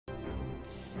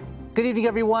Good evening,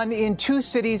 everyone. In two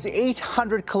cities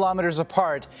 800 kilometers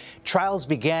apart, trials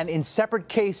began in separate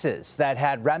cases that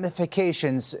had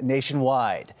ramifications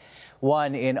nationwide.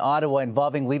 One in Ottawa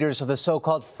involving leaders of the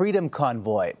so-called Freedom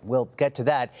Convoy. We'll get to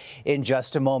that in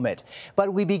just a moment.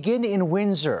 But we begin in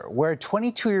Windsor, where a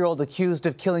 22-year-old accused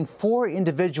of killing 4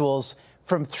 individuals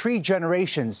from 3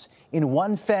 generations in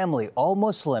one family, all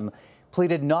Muslim,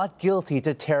 pleaded not guilty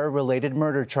to terror-related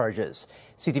murder charges.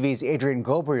 CTV's Adrian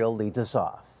Ghobrial leads us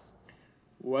off.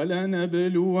 A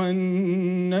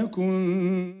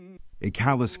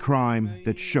callous crime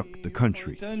that shook the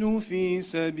country.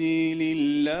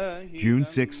 June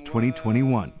 6,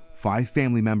 2021, 5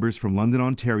 family members from London,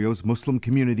 Ontario's Muslim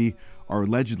community are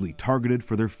allegedly targeted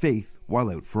for their faith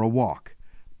while out for a walk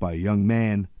by a young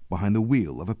man behind the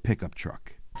wheel of a pickup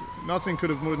truck. Nothing could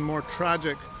have been more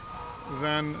tragic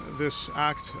than this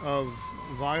act of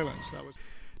violence.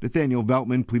 Nathaniel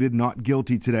Veltman pleaded not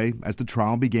guilty today as the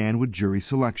trial began with jury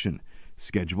selection.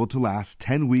 Scheduled to last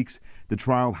 10 weeks, the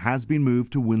trial has been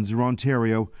moved to Windsor,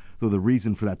 Ontario, though the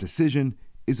reason for that decision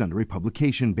is under a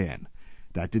publication ban.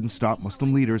 That didn't stop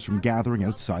Muslim leaders from gathering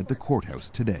outside the courthouse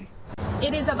today.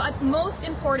 It is of utmost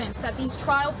importance that these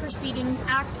trial proceedings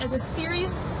act as a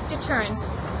serious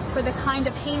deterrence for the kind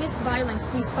of heinous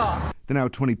violence we saw. The now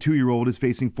 22-year-old is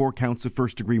facing 4 counts of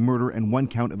first-degree murder and 1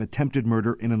 count of attempted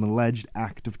murder in an alleged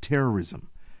act of terrorism.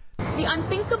 The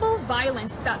unthinkable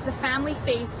violence that the family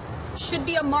faced should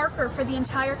be a marker for the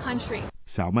entire country.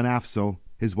 Salman Afzal,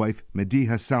 his wife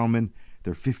Mediha Salman,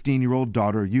 their 15-year-old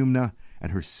daughter Yumna,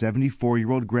 and her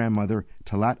 74-year-old grandmother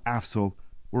Talat Afzal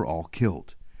were all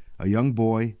killed. A young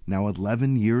boy, now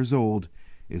 11 years old,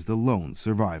 is the lone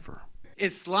survivor.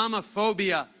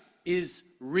 Islamophobia is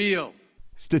real.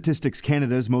 Statistics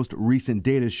Canada's most recent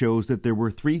data shows that there were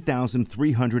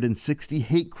 3,360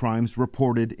 hate crimes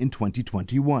reported in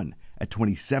 2021, a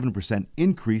 27%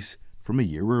 increase from a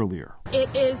year earlier. It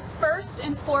is first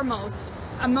and foremost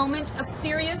a moment of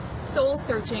serious soul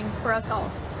searching for us all.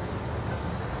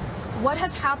 What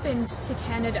has happened to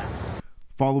Canada?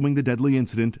 Following the deadly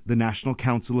incident, the National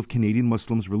Council of Canadian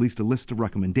Muslims released a list of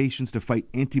recommendations to fight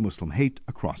anti-Muslim hate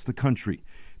across the country.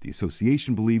 The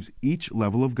association believes each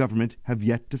level of government have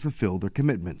yet to fulfill their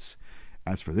commitments.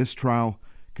 As for this trial,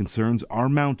 concerns are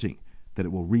mounting that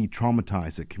it will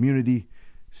re-traumatize a community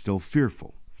still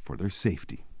fearful for their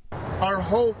safety. Our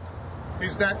hope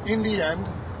is that in the end,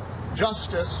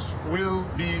 justice will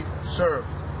be served.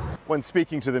 When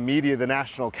speaking to the media, the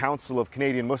National Council of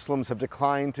Canadian Muslims have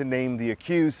declined to name the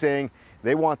accused, saying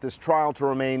they want this trial to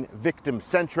remain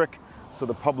victim-centric so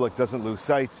the public doesn't lose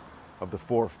sight of the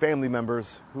 4 family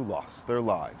members who lost their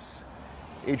lives.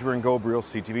 Adrian Ghobrial,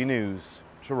 CTV News,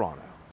 Toronto.